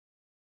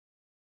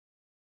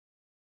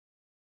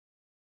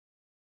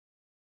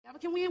Never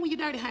can win when you're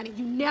dirty, honey.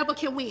 You never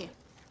can win.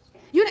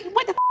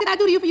 What the did I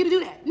do to you for you to do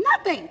that?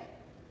 Nothing.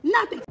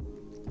 Nothing.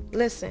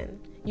 Listen,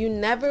 you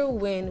never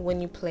win when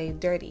you play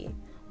dirty.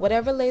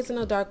 Whatever lays in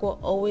the dark will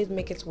always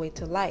make its way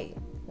to light.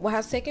 What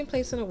has taken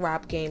place in the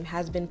rap game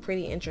has been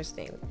pretty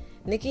interesting.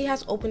 Nicki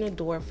has opened a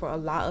door for a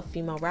lot of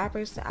female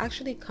rappers to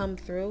actually come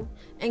through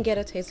and get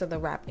a taste of the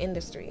rap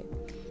industry.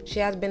 She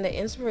has been the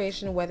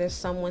inspiration, whether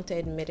some want to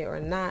admit it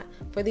or not,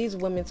 for these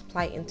women's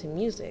plight into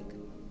music.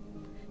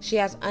 She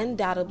has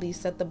undoubtedly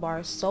set the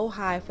bar so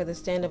high for the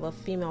standard of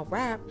female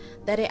rap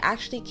that it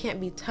actually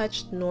can't be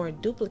touched nor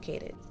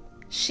duplicated.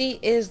 She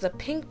is the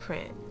pink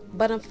print,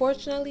 but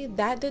unfortunately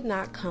that did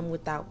not come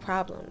without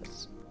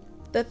problems.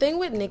 The thing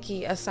with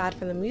Nicki, aside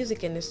from the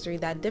music industry,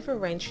 that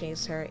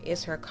differentiates her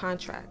is her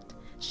contract.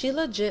 She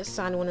legit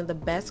signed one of the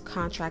best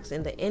contracts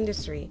in the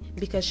industry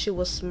because she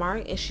was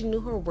smart and she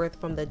knew her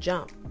worth from the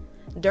jump.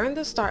 During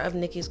the start of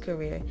Nicki's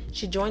career,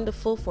 she joined the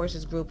Full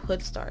Forces group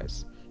Hood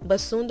Stars, but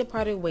soon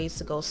departed ways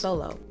to go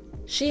solo.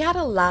 She had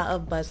a lot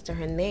of buzz to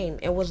her name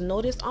and was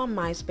noticed on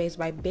MySpace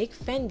by Big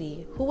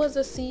Fendi, who was the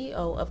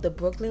CEO of the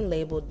Brooklyn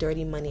label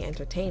Dirty Money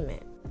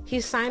Entertainment.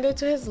 He signed her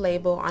to his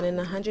label on an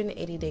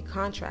 180-day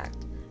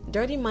contract.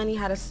 Dirty Money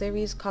had a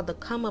series called the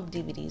Come Up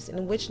DVDs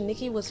in which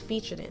Nicki was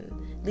featured in,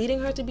 leading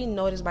her to be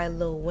noticed by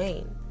Lil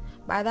Wayne.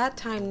 By that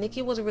time,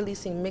 Nicki was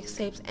releasing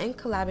mixtapes and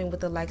collabing with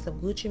the likes of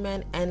Gucci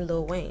Mane and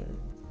Lil Wayne.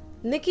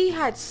 Nicki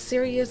had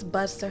serious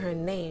buzz to her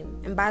name,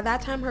 and by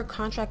that time her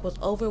contract was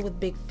over with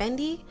Big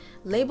Fendi,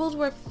 labels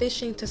were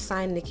fishing to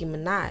sign Nicki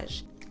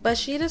Minaj. But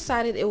she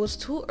decided it was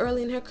too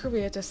early in her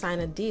career to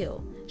sign a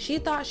deal. She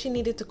thought she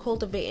needed to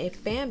cultivate a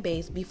fan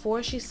base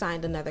before she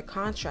signed another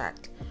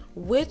contract,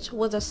 which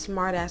was a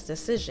smart-ass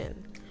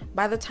decision.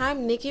 By the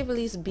time Nicki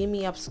released Beam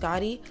Me Up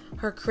Scotty,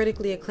 her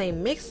critically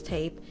acclaimed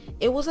mixtape,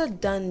 it was a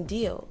done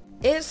deal.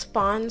 It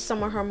spawned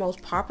some of her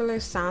most popular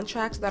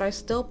soundtracks that are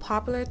still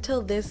popular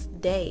till this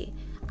day.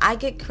 I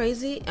Get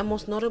Crazy and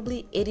most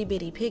notably Itty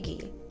Bitty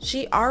Piggy.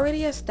 She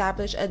already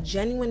established a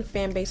genuine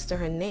fan base to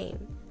her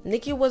name.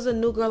 Nicki was a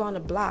new girl on the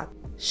block.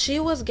 She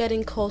was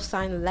getting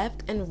co-signed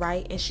left and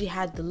right and she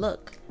had the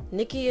look.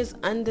 Nicki is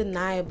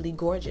undeniably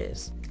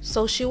gorgeous,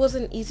 so she was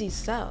an easy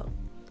sell.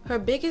 Her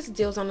biggest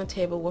deals on the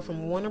table were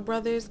from Warner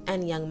Brothers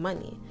and Young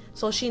Money,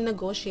 so she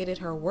negotiated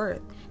her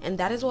worth, and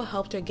that is what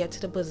helped her get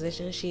to the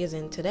position she is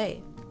in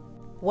today.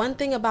 One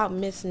thing about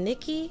Miss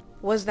Nicki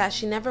was that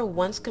she never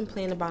once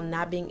complained about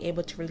not being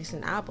able to release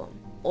an album,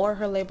 or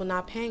her label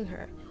not paying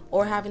her,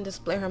 or having to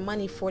split her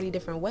money 40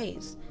 different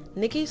ways.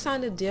 Nicki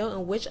signed a deal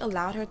in which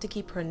allowed her to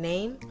keep her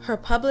name, her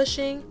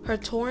publishing, her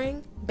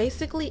touring,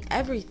 basically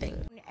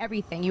everything.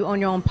 Everything. You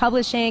own your own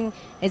publishing.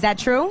 Is that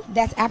true?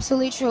 That's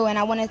absolutely true, and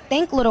I want to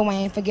thank Lil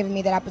Wayne for giving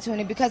me that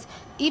opportunity, because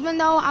even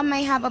though I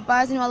may have a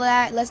buzz and all of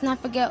that, let's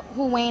not forget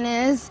who Wayne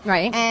is.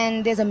 Right.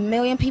 And there's a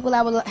million people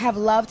that would have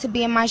loved to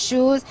be in my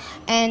shoes,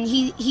 and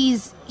he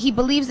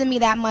believes in me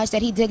that much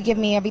that he did give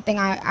me everything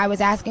I was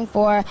asking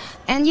for.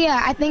 And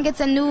yeah, I think it's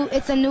a new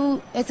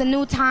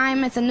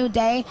time, it's a new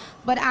day,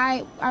 but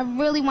I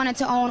really wanted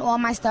to own all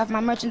my stuff,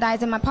 my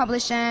merchandising, my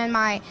publishing,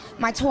 my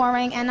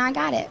touring, and I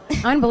got it.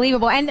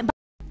 Unbelievable. And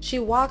she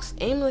walks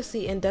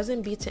aimlessly and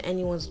doesn't beat to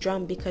anyone's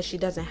drum because she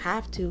doesn't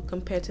have to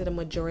compared to the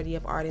majority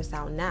of artists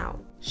out now.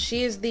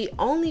 She is the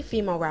only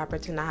female rapper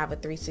to not have a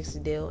 360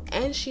 deal,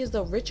 and she is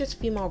the richest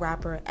female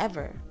rapper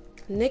ever.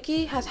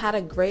 Nicki has had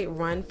a great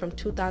run from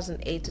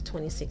 2008 to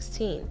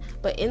 2016,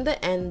 but in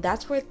the end,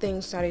 that's where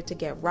things started to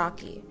get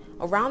rocky.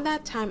 Around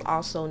that time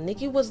also,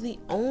 Nicki was the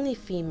only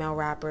female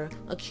rapper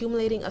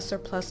accumulating a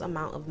surplus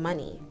amount of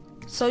money.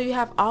 So you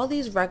have all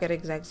these record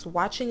execs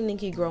watching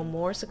Nicki grow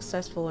more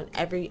successful in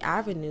every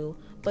avenue,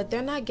 but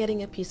they're not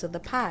getting a piece of the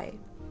pie.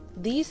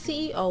 These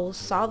CEOs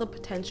saw the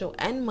potential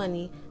and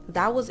money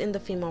that was in the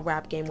female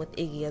rap game with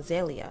Iggy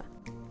Azalea.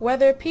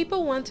 Whether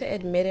people want to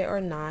admit it or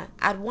not,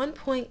 at one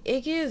point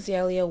Iggy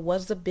Azalea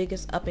was the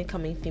biggest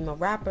up-and-coming female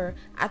rapper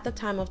at the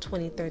time of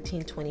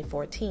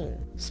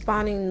 2013-2014,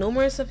 spawning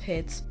numerous of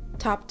hits,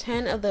 top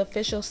 10 of the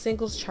official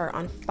singles chart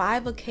on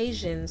 5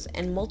 occasions,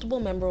 and multiple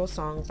memorable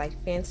songs like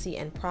Fancy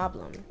and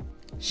Problem.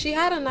 She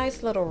had a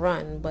nice little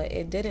run, but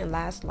it didn't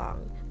last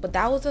long. But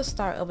that was the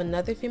start of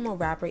another female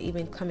rapper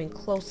even coming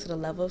close to the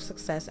level of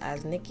success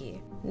as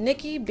Nicki.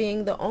 Nicki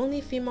being the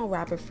only female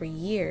rapper for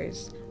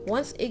years.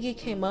 Once Iggy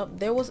came up,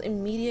 there was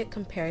immediate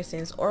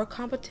comparisons or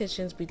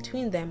competitions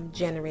between them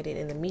generated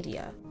in the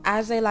media,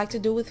 as they like to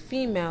do with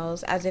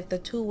females, as if the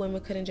two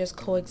women couldn't just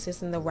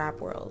coexist in the rap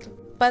world.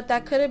 But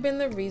that could have been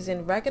the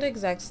reason record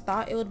execs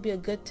thought it would be a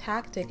good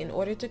tactic in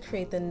order to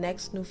create the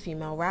next new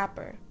female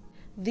rapper.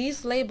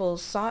 These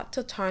labels sought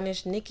to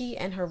tarnish Nicki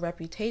and her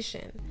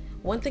reputation.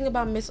 One thing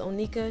about Miss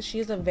Onika, she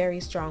is a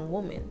very strong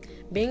woman.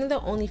 Being the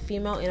only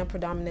female in a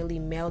predominantly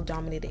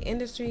male-dominated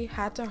industry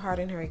had to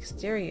harden her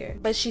exterior,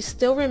 but she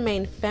still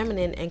remained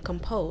feminine and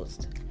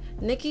composed.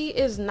 Nicki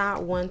is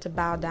not one to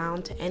bow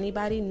down to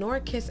anybody nor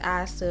kiss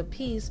ass to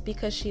appease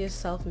because she is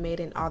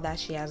self-made in all that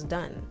she has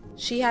done.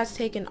 She has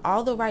taken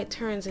all the right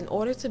turns in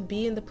order to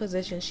be in the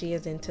position she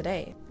is in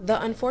today.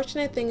 The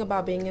unfortunate thing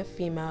about being a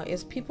female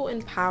is people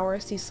in power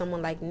see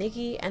someone like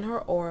Nicki and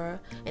her aura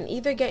and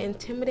either get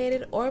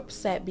intimidated or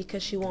upset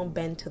because she won't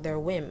bend to their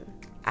whim.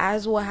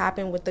 As what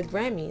happened with the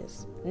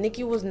Grammys,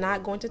 Nicki was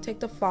not going to take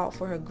the fault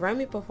for her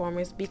Grammy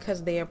performance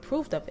because they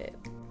approved of it.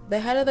 The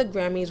head of the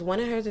Grammys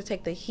wanted her to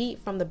take the heat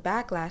from the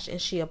backlash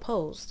and she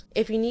opposed.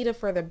 If you need a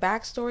further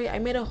backstory, I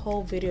made a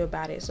whole video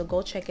about it, so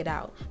go check it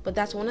out. But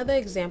that's one of the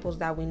examples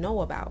that we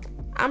know about.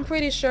 I'm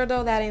pretty sure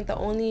though that ain't the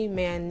only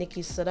man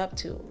Nicki stood up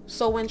to.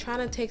 So when trying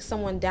to take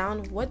someone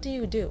down, what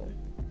do?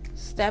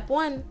 Step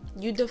 1,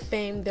 you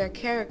defame their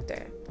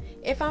character.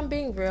 If I'm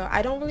being real,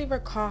 I don't really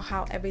recall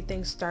how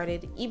everything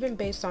started, even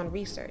based on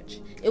research.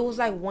 It was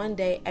like one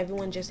day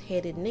everyone just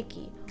hated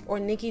Nicki, or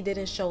Nicki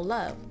didn't show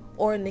love,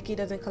 or Nicki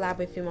doesn't collab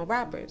with female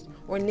rappers,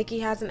 or Nicki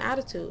has an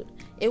attitude.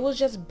 It was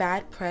just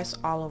bad press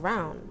all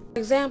around. For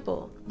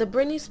example, the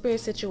Britney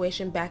Spears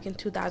situation back in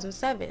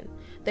 2007.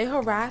 They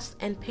harassed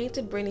and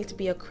painted Britney to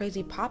be a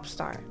crazy pop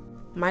star.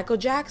 Michael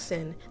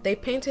Jackson, they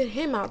painted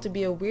him out to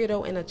be a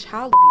weirdo and a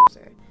child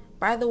abuser.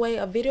 By the way,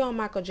 a video on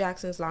Michael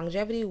Jackson's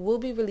longevity will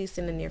be released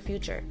in the near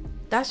future.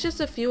 That's just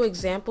a few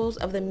examples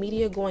of the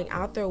media going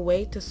out their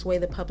way to sway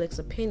the public's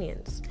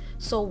opinions.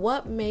 So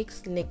what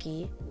makes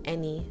Nicki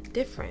any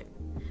different?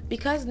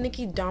 Because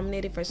Nicki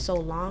dominated for so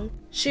long,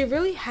 she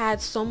really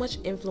had so much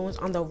influence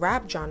on the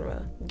rap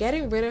genre.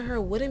 Getting rid of her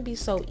wouldn't be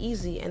so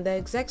easy, and the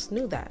execs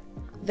knew that.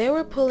 They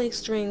were pulling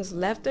strings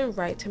left and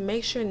right to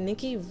make sure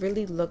Nicki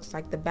really looks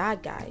like the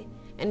bad guy.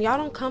 And y'all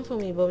don't come for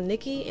me, but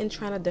Nicki, in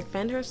trying to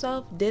defend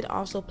herself, did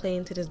also play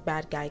into this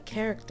bad guy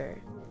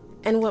character.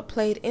 And what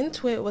played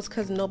into it was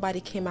because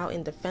nobody came out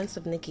in defense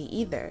of Nicki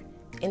either.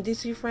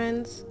 Industry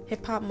friends,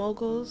 hip-hop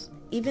moguls,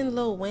 even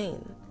Lil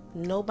Wayne.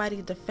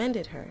 Nobody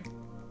defended her.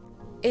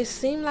 It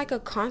seemed like a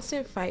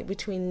constant fight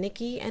between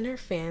Nicki and her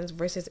fans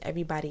versus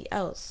everybody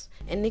else,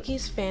 and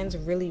Nicki's fans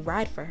really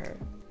ride for her.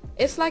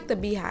 It's like the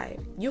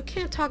Beehive. You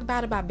can't talk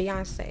bad about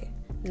Beyonce.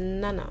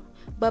 No.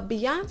 But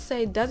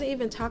Beyonce doesn't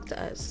even talk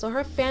to us, so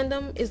her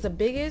fandom is the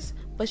biggest,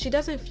 but she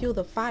doesn't fuel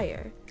the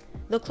fire.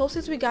 The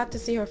closest we got to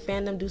see her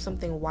fandom do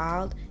something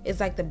wild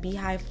is like the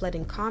Beehive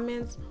flooding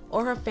comments,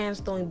 or her fans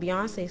throwing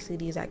Beyonce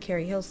CDs at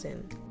Carrie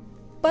Hilson.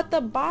 But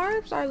the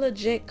Barbs are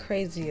legit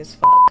crazy as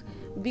fuck,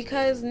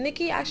 because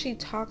Nicki actually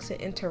talks and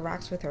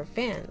interacts with her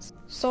fans,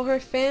 so her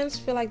fans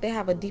feel like they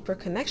have a deeper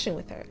connection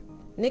with her.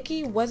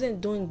 Nicki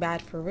wasn't doing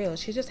bad for real,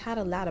 she just had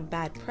a lot of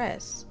bad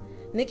press.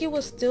 Nicki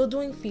was still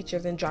doing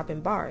features and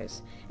dropping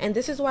bars, and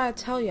this is why I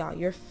tell y'all,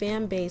 your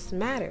fan base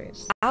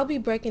matters. I'll be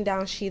breaking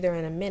down Sheether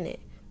in a minute,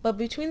 but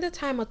between the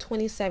time of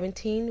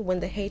 2017 when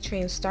the hate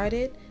train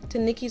started to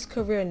Nicki's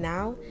career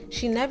now,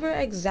 she never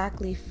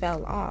exactly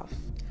fell off.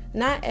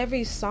 Not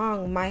every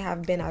song might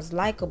have been as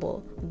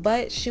likable,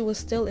 but she was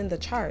still in the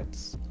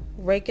charts.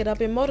 Rake It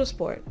Up in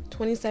Motorsport,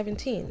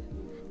 2017.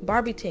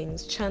 Barbie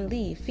Tings,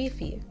 Chun-Li,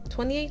 Fifi,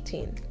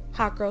 2018.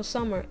 Hot Girl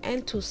Summer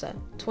and Tusa,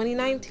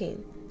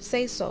 2019.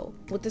 Say So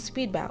with the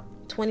Speedbout,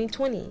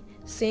 2020.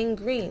 Seeing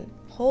Green,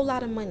 Whole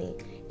Lot of Money.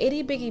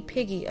 Itty Biggie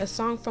Piggy, a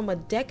song from a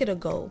decade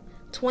ago,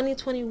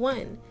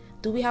 2021.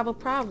 Do We Have a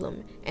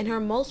Problem? And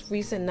her most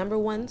recent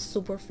 #1,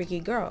 Super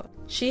Freaky Girl.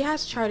 She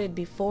has charted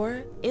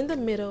before, in the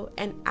middle,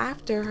 and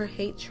after her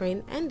hate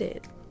train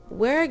ended.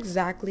 Where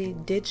exactly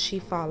did she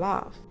fall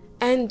off?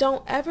 And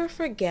don't ever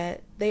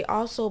forget, they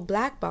also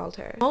blackballed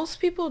her. Most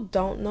people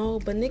don't know,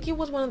 but Nicki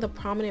was one of the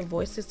prominent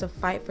voices to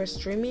fight for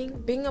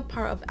streaming, being a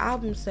part of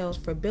album sales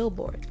for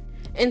Billboard.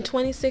 In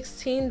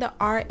 2016, the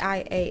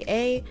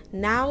RIAA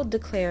now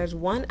declares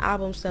one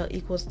album sale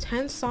equals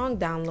 10 song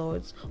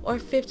downloads or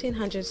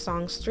 1,500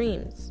 song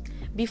streams.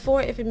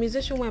 Before, if a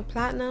musician went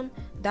platinum,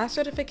 that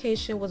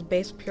certification was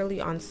based purely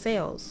on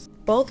sales,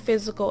 both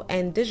physical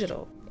and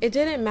digital. It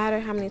didn't matter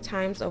how many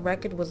times a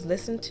record was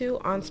listened to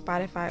on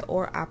Spotify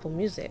or Apple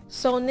Music.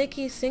 So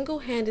Nicki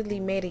single-handedly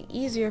made it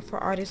easier for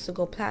artists to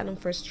go platinum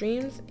for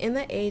streams in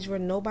the age where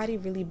nobody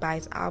really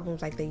buys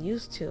albums like they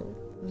used to.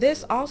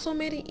 This also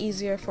made it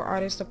easier for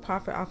artists to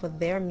profit off of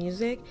their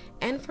music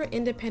and for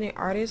independent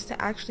artists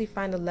to actually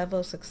find a level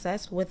of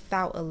success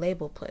without a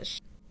label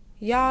push.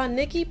 Y'all,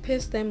 Nicki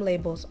pissed them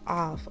labels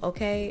off,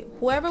 okay?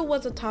 Whoever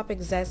was the top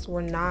execs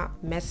were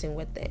not messing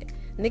with it.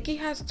 Nicki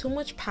has too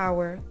much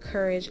power,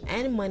 courage,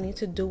 and money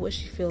to do what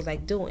she feels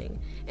like doing.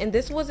 And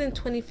this was in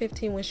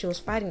 2015 when she was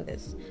fighting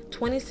this,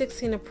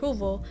 2016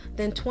 approval,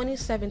 then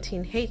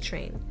 2017 hate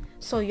train.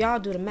 So y'all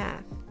do the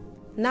math.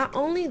 Not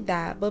only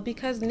that, but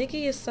because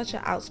Nicki is such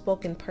an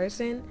outspoken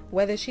person,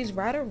 whether she's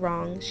right or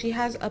wrong, she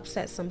has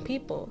upset some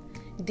people.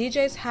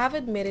 DJs have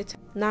admitted to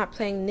not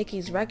playing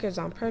Nicki's records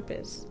on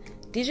purpose.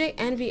 DJ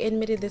Envy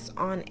admitted this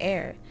on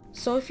air.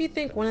 So if you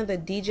think one of the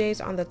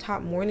DJs on the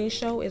top morning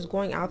show is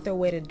going out their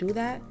way to do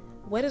that,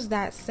 what does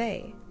that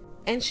say?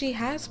 And she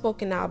has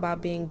spoken out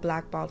about being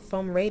blackballed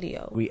from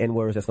radio. We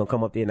N-words that's gonna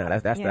come up there now.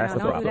 That's the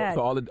problem.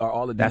 So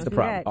all the that's the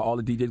problem. Are all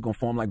the DJs gonna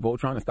form like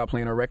Voltron and stop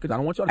playing our records? I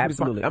don't want y'all to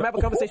absolutely. I'm gonna have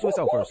a conversation with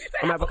Self first.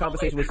 I'm gonna have a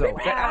conversation with Self.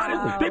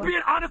 They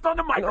being honest on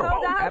the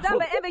microphone.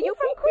 But Emma, you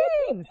from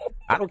Queens.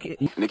 I don't care.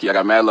 Nikki, I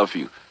got mad love for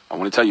you. I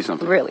want to tell you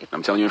something. Really?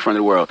 I'm telling you in front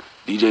of the world.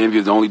 DJ Envy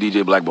is the only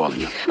DJ blackballing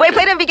you. Wait,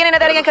 play the beginning of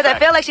that again, because I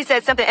feel like she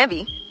said something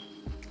Envy.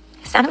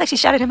 It sounded like she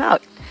shouted him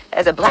out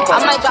as a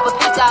blackball. I might drop a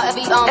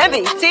freestyle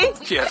Envy,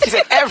 see? Yeah, she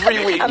said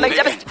every week. I'm like,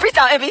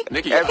 freestyle Envy.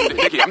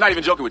 Nikki, I'm not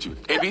even joking with you.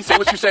 Envy, say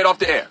what you said off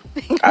the air.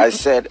 I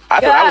thought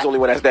I was the only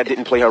one that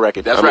didn't play her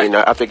record. That's right. I mean,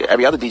 I think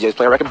every other DJ's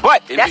playing her record,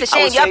 but that's a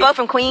shame. Y'all both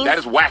from Queens. That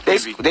is whack.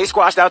 They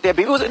squashed out there.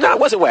 It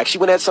wasn't whack. She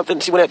went at something.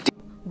 She went at.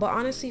 But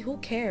honestly, who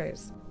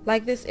cares?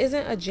 Like, this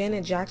isn't a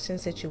Janet Jackson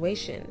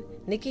situation.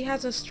 Nicki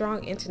has a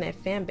strong internet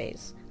fan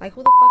base. Like,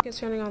 who the fuck is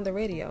turning on the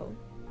radio?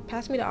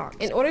 Pass me the aux.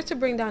 In order to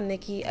bring down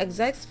Nicki,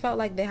 execs felt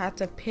like they had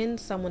to pin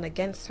someone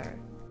against her.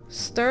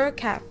 Stir a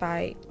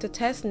catfight to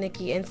test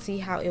Nicki and see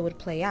how it would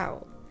play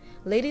out.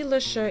 Lady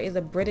LaSure is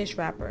a British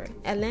rapper.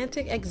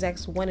 Atlantic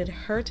execs wanted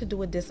her to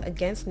do a diss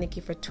against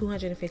Nicki for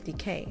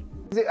 $250K.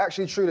 Is it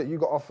actually true that you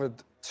got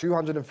offered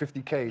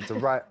 $250K to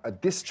write a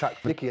diss track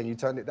for Nicki and you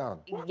turned it down?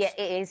 Yeah,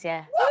 it is,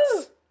 yeah.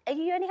 What? Are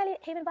you only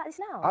hearing about this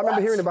now? I remember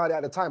hearing about it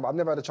at the time, but I've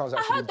never had a chance to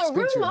actually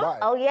speak to you about it.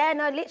 Oh, yeah,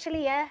 no,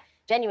 literally, yeah.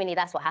 Genuinely,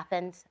 that's what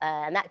happened.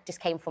 And that just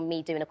came from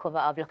me doing a cover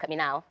of Look At Me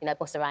Now, you know,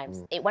 Busta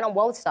Rhymes. It went on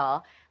World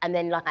Star, and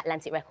then like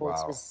Atlantic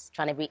Records was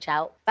trying to reach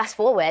out. Fast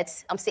forward,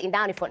 I'm sitting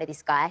down in front of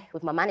this guy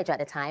with my manager at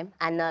the time,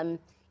 and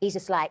he's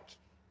just like,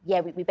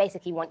 yeah, we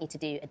basically want you to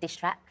do a diss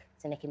track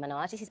to Nicki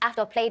Minaj. This is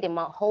after I've played him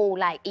my whole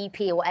like EP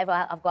or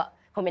whatever I've got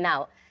coming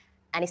out.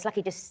 And it's like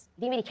he didn't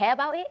really care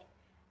about it.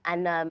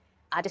 And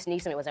I just knew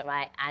something wasn't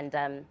right.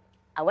 And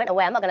I went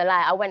away, I'm not gonna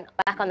lie, I went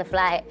back on the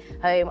flight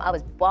home, I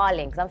was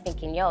bawling, because I'm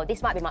thinking, yo,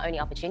 this might be my only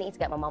opportunity to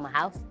get my mum a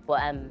house.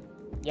 But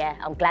yeah,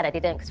 I'm glad I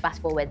didn't, because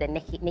fast forward, then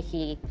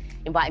Nicki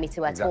invited me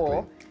to her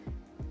tour.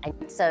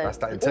 And so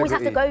you always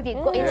have to go with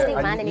your gut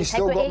instinct, man, and you integrity.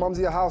 still got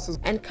Mumsy a house.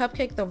 And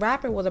Cupcake the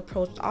rapper was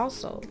approached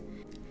also.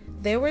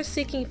 They were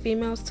seeking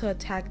females to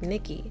attack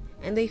Nicki,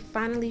 and they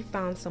finally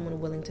found someone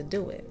willing to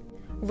do it.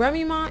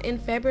 Remy Ma in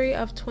February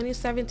of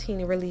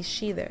 2017 released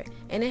Sheether,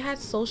 and it had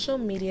social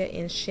media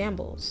in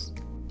shambles.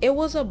 It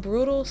was a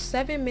brutal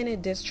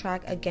 7-minute diss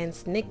track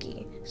against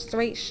Nicki,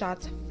 straight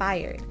shots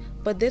fired,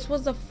 but this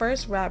was the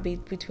first rap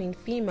beat between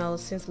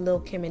females since Lil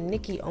Kim and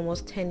Nicki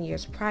almost 10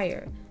 years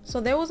prior,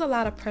 so there was a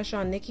lot of pressure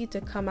on Nicki to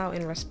come out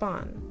and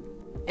respond.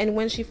 And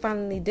when she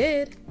finally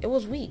did, it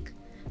was weak.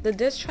 The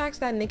diss tracks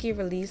that Nicki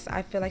released,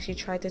 I feel like she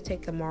tried to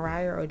take the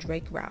Mariah or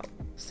Drake route.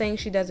 Saying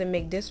she doesn't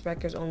make diss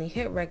records, only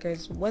hit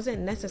records, wasn't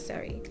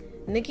necessary.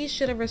 Nicki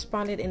should have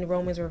responded in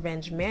Roman's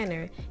Revenge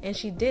manner, and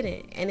she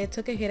didn't, and it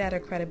took a hit at her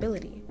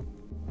credibility.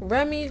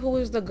 Remy, who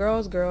is the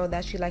girl's girl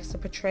that she likes to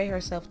portray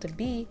herself to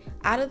be,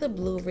 out of the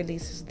blue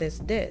releases this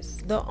diss.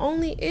 The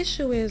only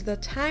issue is the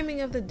timing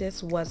of the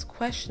diss was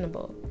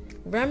questionable.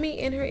 Remy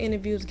in her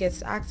interviews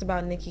gets asked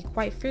about Nicki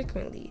quite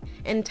frequently,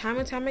 and time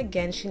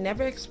again she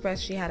never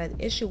expressed she had an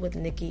issue with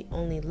Nicki,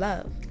 only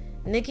love.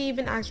 Nicki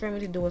even asked Remy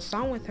to do a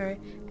song with her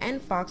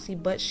and Foxy,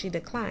 but she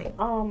declined.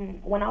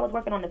 When I was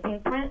working on the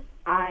Pink Print,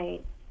 I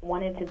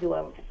wanted to do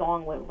a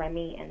song with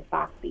Remy and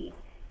Foxy,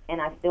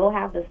 and I still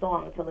have the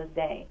song till this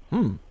day.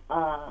 It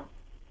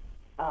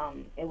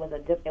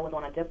was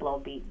on a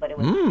Diplo beat, but it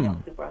was you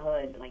know, super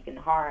hood, like and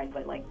hard,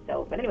 but like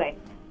dope. But anyway,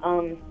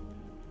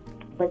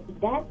 but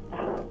that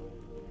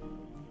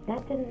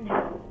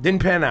didn't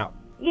pan out.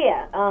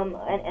 Yeah,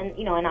 and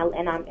you know, and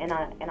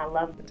I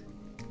loved it.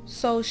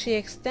 So she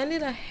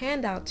extended a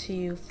handout to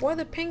you for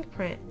the Pink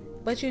Print,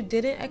 but you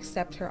didn't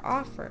accept her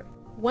offer.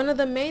 One of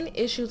the main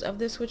issues of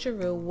this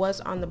switcheroo was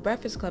on the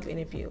Breakfast Club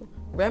interview.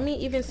 Remy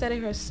even said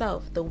it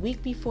herself. The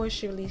week before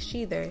she released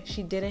Sheether,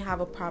 she didn't have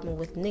a problem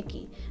with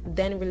Nicki,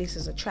 then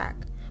releases a track.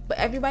 But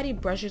everybody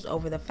brushes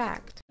over the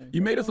fact.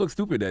 You made us look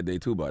stupid that day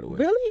too, by the way.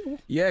 Really?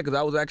 Yeah, because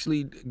I was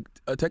actually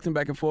texting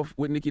back and forth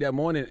with Nicki that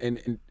morning,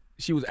 and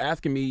she was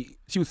asking me,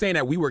 she was saying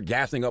that we were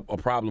gassing up a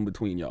problem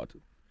between y'all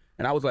two.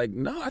 And I was like,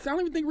 no, I don't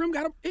even think Rim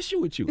got an issue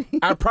with you.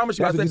 I promise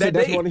you, I said that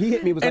day. He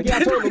hit me, was like, yeah,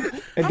 I told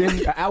him. And then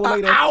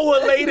an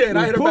hour later. And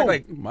I hit her back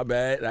like, my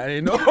bad, I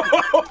didn't know.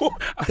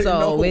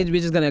 We're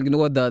just going to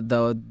ignore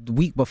the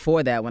week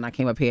before that when I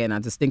came up here and I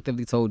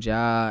distinctively told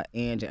y'all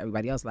and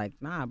everybody else, like,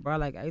 nah, bro,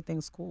 like,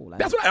 everything's cool. Like,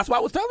 that's why I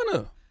was telling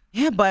her.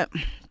 Yeah, but,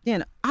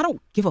 then I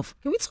don't give a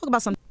Can we talk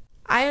about something?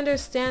 I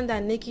understand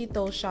that Nicki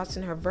throws shots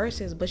in her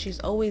verses, but she's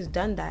always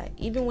done that,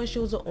 even when she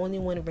was the only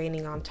one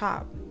reigning on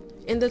top.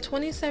 In the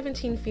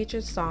 2017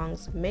 featured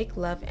songs Make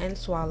Love and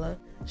Swalla,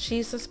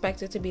 she's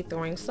suspected to be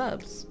throwing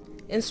subs.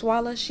 In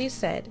Swalla, she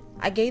said,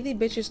 I gave the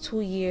bitches 2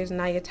 years,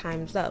 now your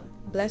time's up.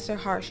 Bless her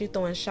heart, she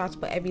throwing shots,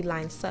 but every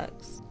line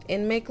sucks.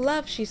 In Make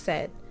Love, she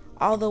said,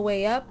 all the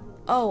way up,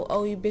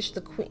 oh, you bitch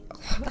the queen.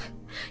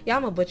 Yeah,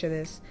 I'ma butcher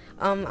this.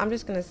 I'm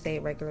just gonna say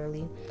it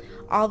regularly.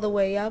 All the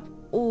Way Up,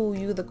 Ooh,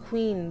 You the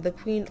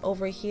Queen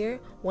Over Here,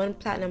 One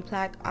Platinum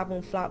Plaque,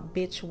 Album Flop,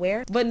 Bitch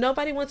Where. But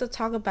nobody wants to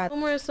talk about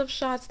numerous of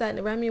shots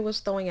that Remy was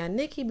throwing at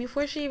Nicki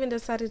before she even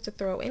decided to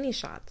throw any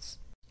shots.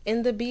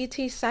 In the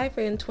BET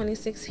Cypher in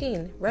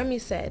 2016, Remy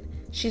said,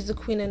 "She's the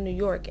queen of New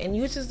York," and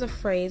uses the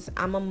phrase,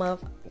 "I'm a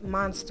muff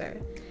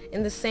monster,"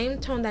 in the same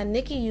tone that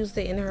Nicki used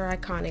it in her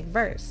iconic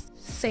verse.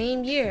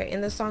 Same year, in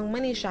the song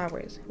Money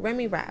Showers,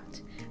 Remy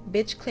rapped,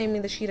 "Bitch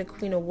claiming that she the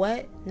queen of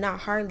what?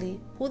 Not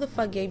hardly. Who the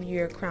fuck gave you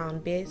your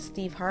crown, bitch?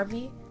 Steve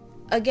Harvey?"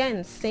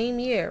 Again, same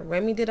year,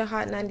 Remy did a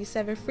Hot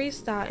 97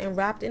 freestyle and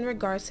rapped in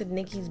regards to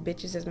Nicki's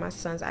 "Bitches is my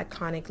son's"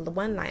 iconic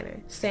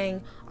one-liner,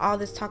 saying, "All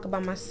this talk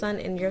about my son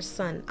and your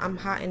son, I'm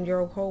hot and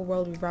your whole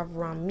world revolves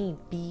around me,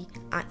 B.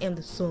 I am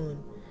the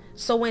sun."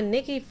 So when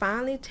Nicki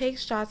finally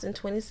takes shots in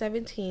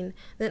 2017,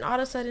 then all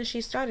of a sudden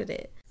she started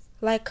it.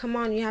 Like, come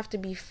on, you have to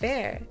be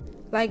fair.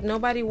 Like,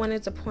 nobody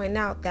wanted to point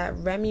out that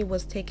Remy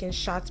was taking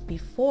shots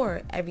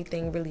before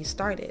everything really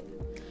started.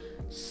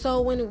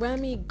 So when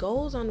Remy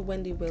goes on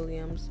Wendy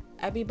Williams,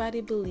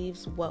 everybody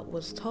believes what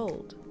was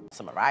told.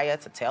 To Mariah,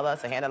 to Taylor,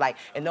 to Hannah, like,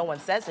 and no one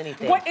says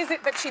anything. What is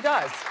it that she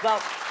does? Well,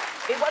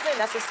 it wasn't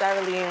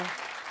necessarily,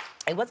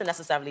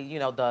 you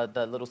know,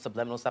 the little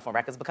subliminal stuff on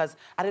records, because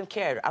I didn't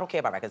care. I don't care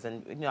about records.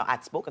 And, you know,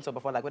 I'd spoken to her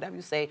before, like, whatever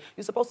you say,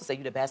 you're supposed to say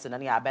you're the best and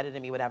none of y'all better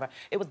than me, whatever.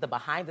 It was the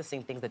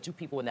behind-the-scenes things that you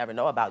people would never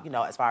know about, you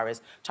know, as far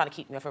as trying to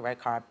keep me off of red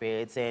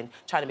carpets and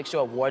trying to make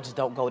sure awards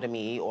don't go to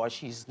me, or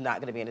she's not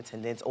going to be in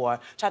attendance, or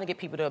trying to get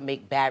people to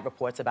make bad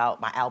reports about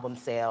my album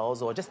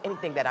sales, or just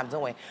anything that I'm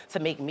doing to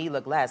make me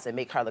look less and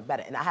make her look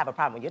better. And I have a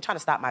problem. When you're trying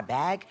to stop my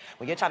bag,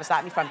 when you're trying to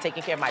stop me from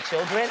taking care of my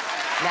children,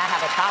 now I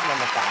have a problem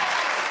with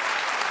that.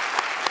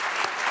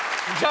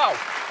 Joe.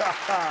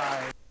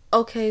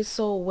 Okay,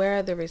 so where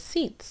are the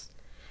receipts?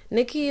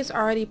 Nicki is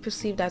already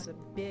perceived as a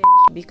bitch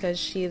because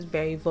she is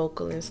very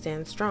vocal and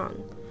stands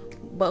strong.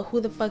 But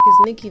who the fuck is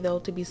Nicki though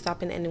to be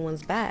stopping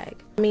anyone's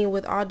bag? I mean,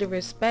 with all due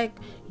respect,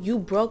 you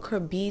broke her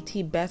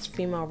BET Best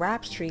Female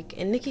Rap streak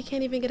and Nicki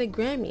can't even get a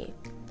Grammy.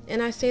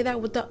 And I say that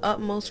with the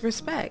utmost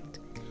respect.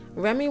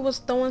 Remy was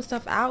throwing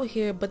stuff out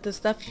here, but the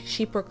stuff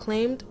she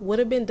proclaimed would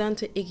have been done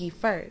to Iggy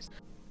first.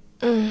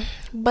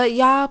 But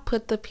y'all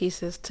put the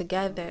pieces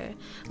together.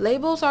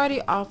 Labels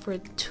already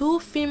offered 2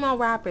 female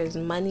rappers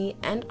money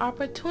and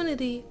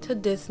opportunity to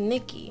diss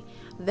Nicki.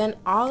 Then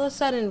all of a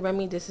sudden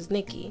Remy disses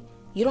Nicki.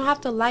 You don't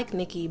have to like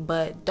Nicki,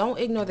 but don't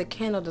ignore the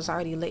candle that's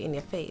already lit in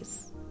your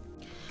face.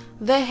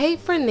 The hate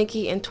for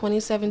Nicki in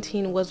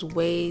 2017 was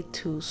way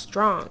too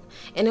strong,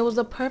 and it was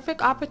the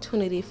perfect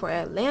opportunity for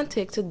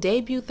Atlantic to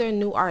debut their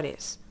new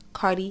artist,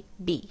 Cardi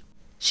B.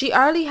 She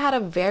already had a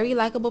very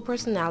likable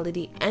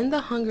personality and the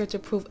hunger to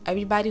prove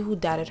everybody who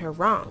doubted her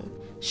wrong.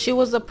 She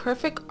was the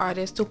perfect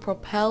artist to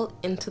propel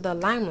into the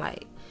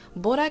limelight.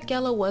 Bodak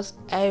Yellow was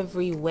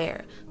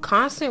everywhere.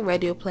 Constant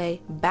radio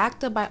play,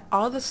 backed up by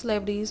all the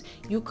celebrities.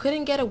 You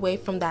couldn't get away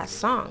from that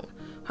song.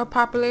 Her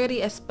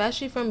popularity,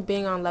 especially from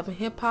being on Love and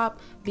Hip Hop,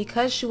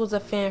 because she was a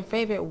fan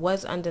favorite,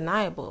 was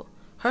undeniable.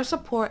 Her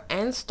support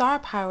and star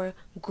power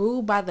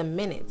grew by the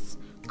minutes.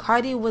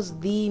 Cardi was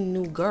the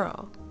new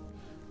girl.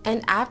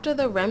 And after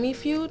the Remy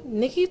feud,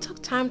 Nicki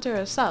took time to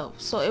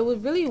herself, so it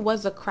really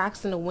was the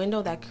cracks in the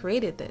window that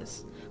created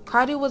this.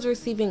 Cardi was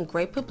receiving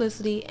great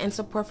publicity and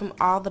support from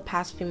all the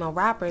past female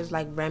rappers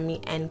like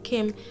Remy and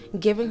Kim,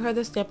 giving her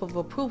the stamp of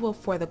approval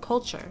for the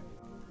culture.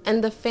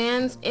 And the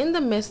fans, in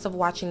the midst of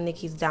watching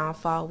Nicki's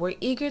downfall, were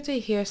eager to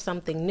hear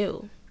something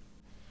new.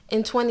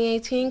 In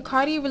 2018,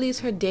 Cardi released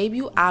her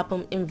debut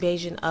album,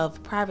 Invasion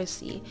of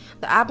Privacy.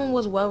 The album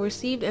was well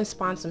received and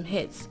spawned some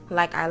hits,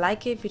 like I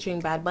Like It featuring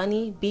Bad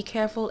Bunny, Be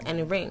Careful,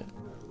 and Ring.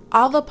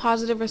 All the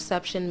positive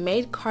reception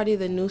made Cardi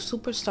the new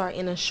superstar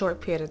in a short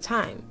period of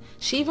time.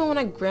 She even won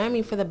a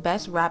Grammy for the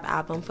Best Rap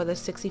Album for the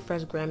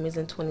 61st Grammys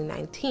in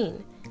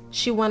 2019.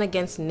 She won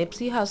against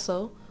Nipsey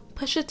Hussle,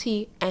 Pusha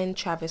T, and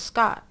Travis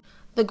Scott.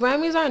 The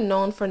Grammys are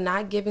known for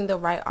not giving the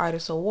right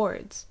artist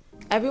awards.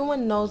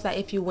 Everyone knows that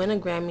if you win a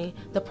Grammy,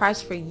 the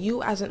price for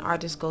you as an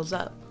artist goes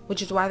up,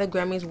 which is why the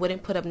Grammys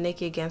wouldn't put up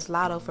Nicki against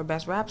Lotto for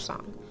Best Rap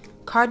Song.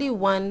 Cardi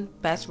won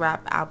Best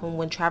Rap Album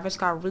when Travis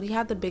Scott really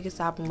had the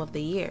biggest album of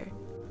the year.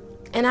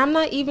 And I'm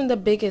not even the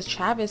biggest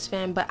Travis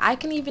fan, but I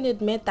can even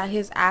admit that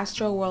his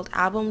Astroworld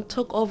album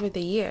took over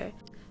the year.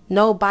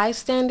 No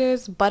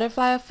Bystanders,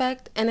 Butterfly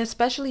Effect, and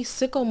especially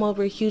Sicko Mode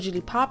were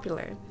hugely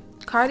popular.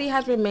 Cardi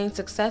has remained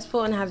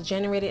successful and has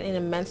generated an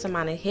immense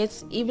amount of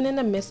hits even in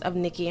the midst of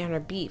Nicki and her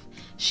beef.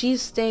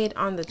 She's stayed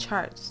on the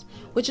charts,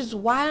 which is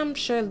why I'm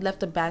sure it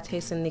left a bad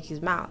taste in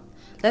Nicki's mouth.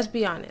 Let's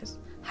be honest,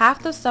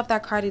 half the stuff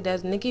that Cardi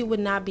does, Nicki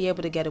would not be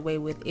able to get away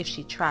with if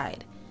she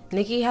tried.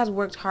 Nicki has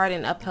worked hard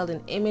and upheld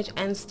an image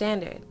and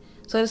standard.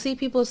 So to see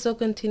people still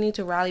continue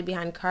to rally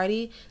behind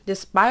Cardi,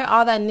 despite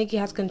all that Nicki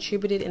has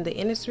contributed in the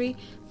industry,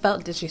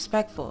 felt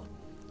disrespectful.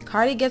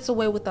 Cardi gets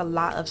away with a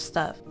lot of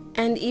stuff.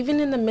 And even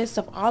in the midst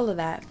of all of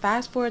that,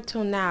 fast forward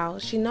till now,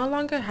 she no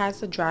longer has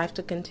the drive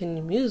to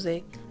continue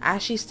music,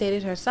 as she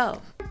stated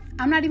herself.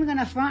 I'm not even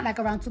gonna front, like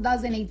around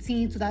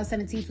 2018,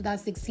 2017,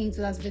 2016,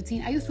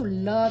 2015, I used to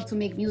love to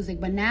make music,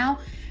 but now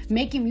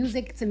making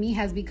music to me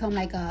has become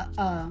like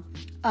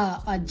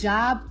a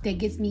job that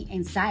gives me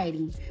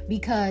anxiety,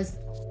 because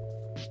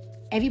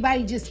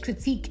everybody just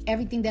critique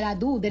everything that I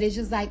do, that it's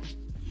just like,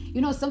 you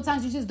know,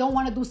 sometimes you just don't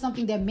want to do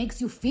something that makes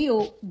you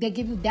feel, that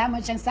give you that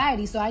much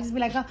anxiety. So I just be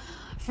like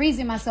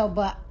freezing myself,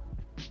 but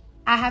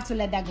I have to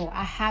let that go.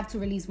 I have to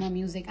release more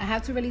music. I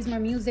have to release more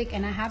music,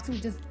 and I have to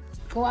just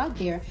go out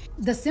there.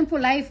 The simple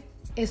life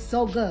is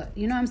so good.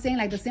 You know what I'm saying?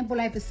 Like, the simple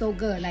life is so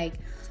good. Like,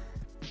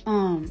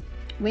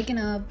 waking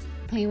up,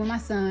 playing with my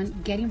son,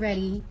 getting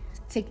ready,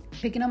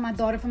 picking up my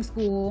daughter from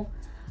school,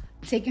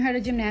 taking her to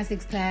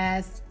gymnastics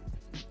class.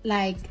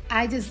 Like,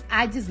 I just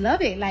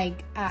love it.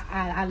 Like,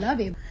 I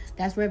love it.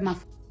 That's where my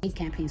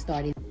campaign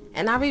started.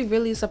 And I'll be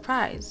really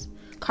surprised.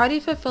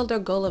 Cardi fulfilled her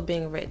goal of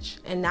being rich,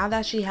 and now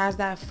that she has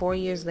that 4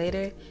 years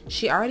later,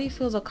 she already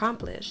feels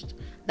accomplished.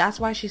 That's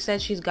why she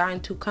said she's gotten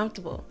too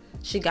comfortable.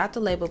 She got the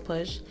label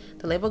push,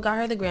 the label got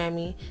her the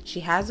Grammy,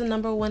 she has the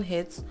 #1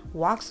 hits,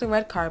 walks the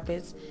red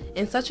carpets.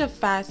 In such a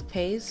fast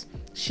pace,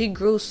 she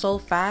grew so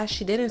fast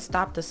she didn't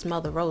stop to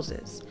smell the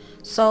roses.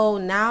 So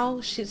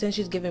now, since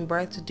she's given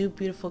birth to 2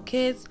 beautiful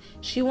kids,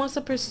 she wants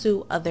to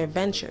pursue other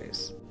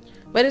ventures.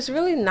 But it's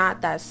really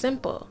not that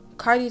simple.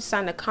 Cardi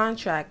signed a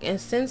contract, and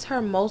since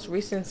her most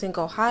recent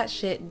single Hot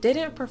Shit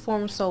didn't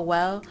perform so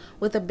well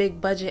with a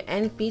big budget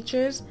and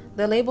features,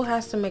 the label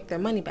has to make their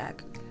money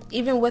back.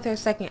 Even with her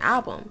second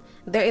album,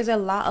 there is a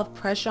lot of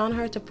pressure on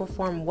her to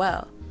perform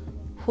well.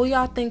 Who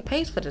y'all think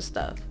pays for this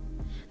stuff?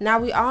 Now,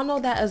 we all know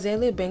that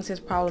Azealia Banks is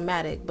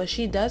problematic, but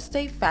she does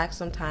state facts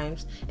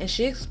sometimes, and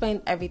she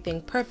explained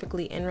everything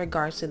perfectly in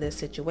regards to this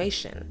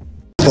situation.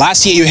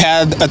 Last year you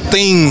had a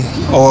thing,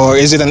 or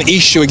is it an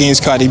issue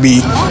against Cardi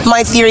B?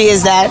 My theory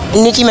is that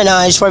Nicki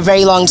Minaj for a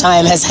very long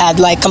time has had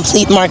like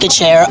complete market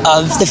share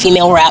of the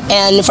female rap,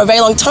 and for a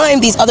very long time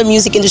these other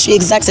music industry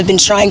execs have been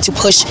trying to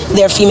push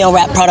their female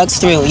rap products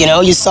through. You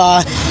know, you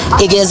saw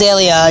Iggy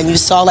Azalea, and you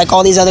saw like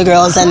all these other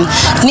girls, and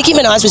Nicki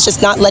Minaj was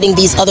just not letting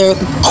these other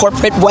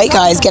corporate white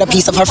guys get a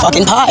piece of her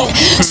fucking pie.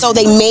 So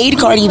they made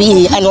Cardi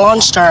B and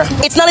launched her.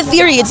 It's not a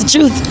theory, it's the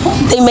truth.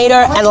 They made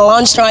her and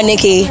launched her on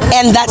Nicki,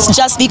 and that's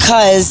just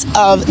because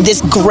of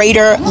this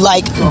greater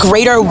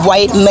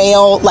white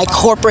male like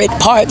corporate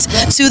part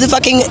to the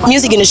fucking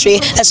music industry.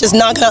 That's just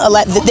not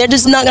gonna they're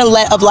just not gonna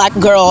let a black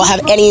girl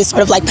have any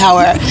sort of like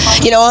power.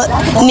 You know,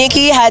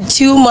 Nicki had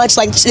too much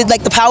like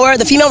the power,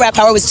 the female rap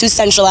power was too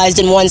centralized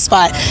in one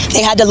spot.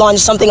 They had to launch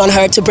something on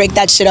her to break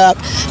that shit up.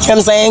 You know what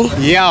I'm saying?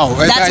 Yo,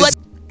 that's what.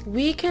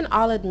 We can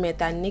all admit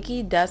that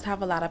Nicki does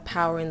have a lot of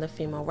power in the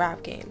female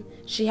rap game.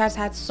 She has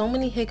had so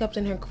many hiccups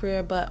in her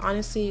career, but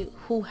honestly,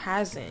 who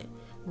hasn't?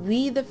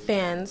 We, the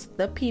fans,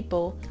 the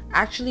people,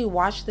 actually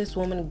watched this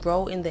woman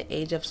grow in the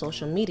age of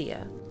social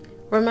media.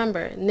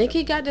 Remember,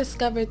 Nicki got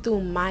discovered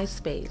through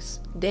MySpace,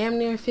 damn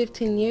near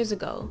 15 years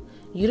ago,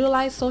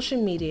 utilized social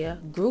media,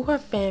 grew her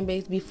fan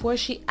base before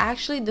she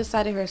actually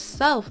decided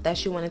herself that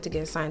she wanted to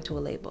get signed to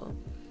a label.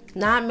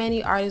 Not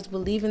many artists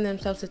believe in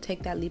themselves to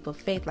take that leap of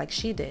faith like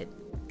she did.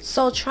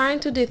 So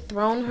trying to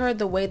dethrone her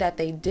the way that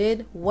they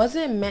did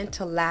wasn't meant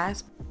to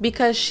last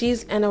because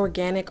she's an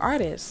organic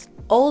artist.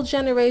 Old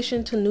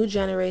generation to new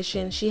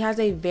generation, she has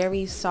a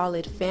very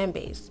solid fan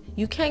base.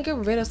 You can't get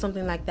rid of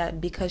something like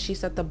that because she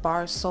set the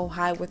bar so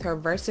high with her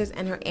verses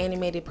and her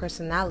animated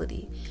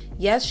personality.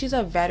 Yes, she's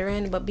a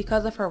veteran, but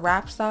because of her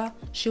rap style,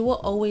 she will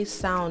always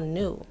sound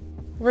new.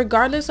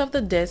 Regardless of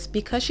the diss,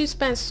 because she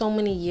spent so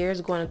many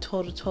years going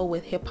toe-to-toe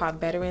with hip-hop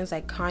veterans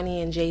like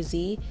Kanye and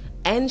Jay-Z,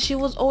 and she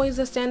was always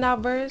a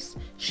standout verse,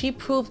 she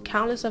proved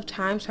countless of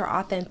times her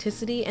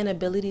authenticity and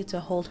ability to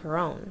hold her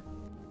own.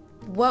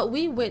 What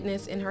we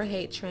witnessed in her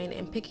hate train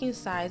and picking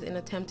sides in an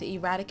attempt to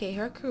eradicate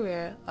her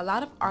career, a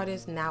lot of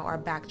artists now are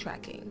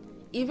backtracking.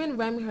 Even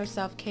Remy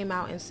herself came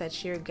out and said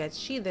she regrets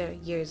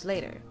Sheether years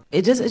later.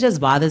 It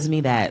just bothers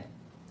me that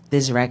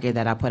this record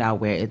that I put out,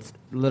 where it's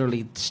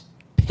literally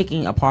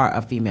picking apart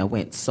a female,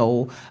 went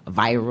so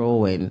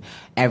viral and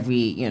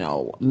every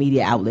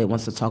media outlet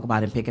wants to talk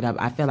about it and pick it up.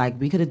 I feel like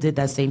we could have did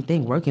that same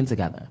thing working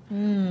together.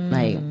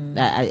 Like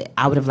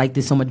I would have liked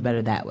it so much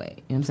better that way. You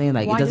know what I'm saying?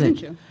 Like Why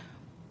didn't you?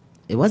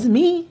 It wasn't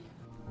me.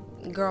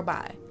 Girl,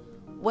 bye.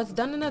 What's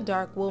done in the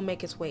dark will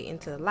make its way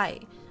into the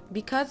light.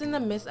 Because in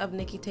the midst of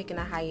Nicki taking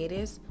a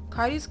hiatus,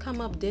 Cardi's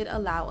come up did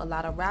allow a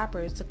lot of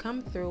rappers to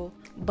come through,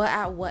 but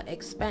at what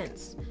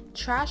expense?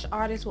 Trash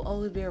artists will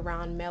always be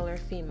around, male or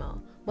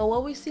female. But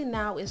what we see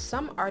now is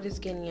some artists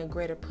getting a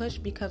greater push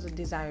because of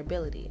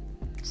desirability.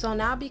 So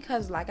now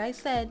because, like I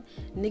said,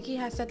 Nicki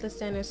has set the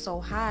standard so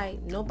high,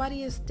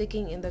 nobody is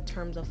sticking in the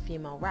terms of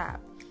female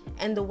rap.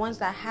 And the ones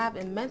that have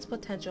immense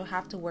potential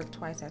have to work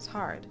twice as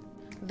hard.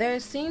 There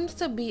seems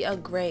to be a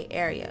gray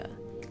area.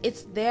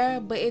 It's there,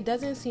 but it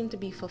doesn't seem to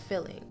be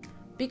fulfilling.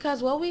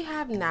 Because what we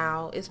have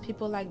now is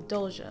people like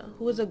Doja,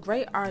 who is a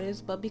great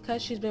artist, but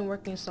because she's been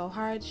working so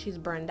hard, she's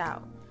burned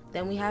out.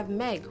 Then we have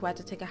Meg, who had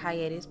to take a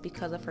hiatus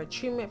because of her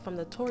treatment from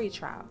the Tory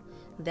trial.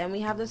 Then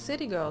we have the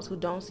City Girls, who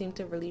don't seem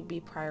to really be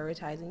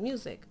prioritizing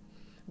music.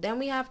 Then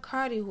we have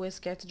Cardi, who is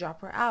scared to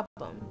drop her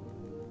album.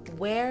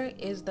 Where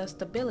is the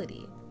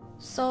stability?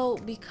 So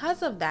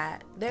because of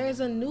that, there is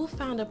a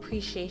newfound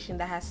appreciation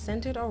that has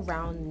centered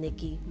around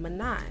Nicki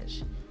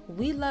Minaj.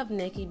 We love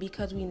Nicki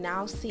because we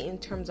now see in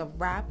terms of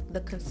rap,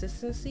 the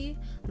consistency,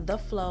 the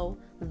flow,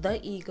 the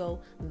ego,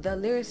 the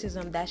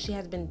lyricism that she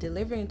has been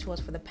delivering to us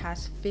for the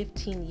past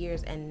 15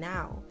 years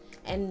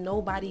and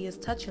nobody is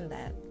touching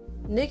that.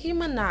 Nicki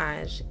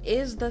Minaj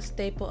is the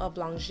staple of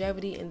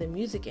longevity in the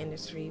music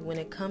industry when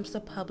it comes to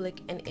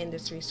public and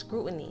industry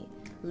scrutiny.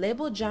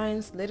 Label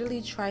giants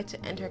literally tried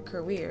to end her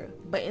career,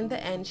 but in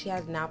the end she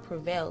has now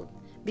prevailed,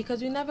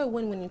 because you never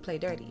win when you play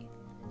dirty.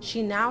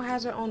 She now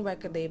has her own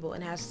record label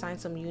and has signed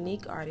some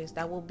unique artists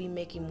that will be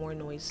making more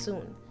noise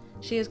soon.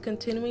 She is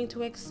continuing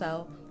to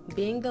excel,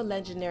 being the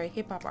legendary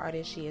hip-hop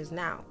artist she is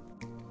now.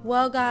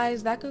 Well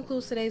guys, that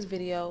concludes today's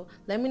video.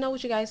 Let me know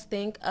what you guys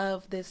think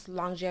of this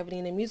longevity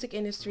in the music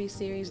industry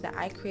series that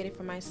I created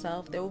for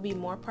myself. There will be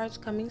more parts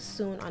coming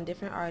soon on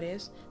different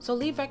artists, so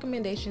leave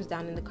recommendations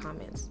down in the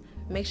comments.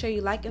 Make sure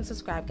you like and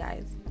subscribe,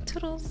 guys.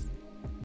 Toodles!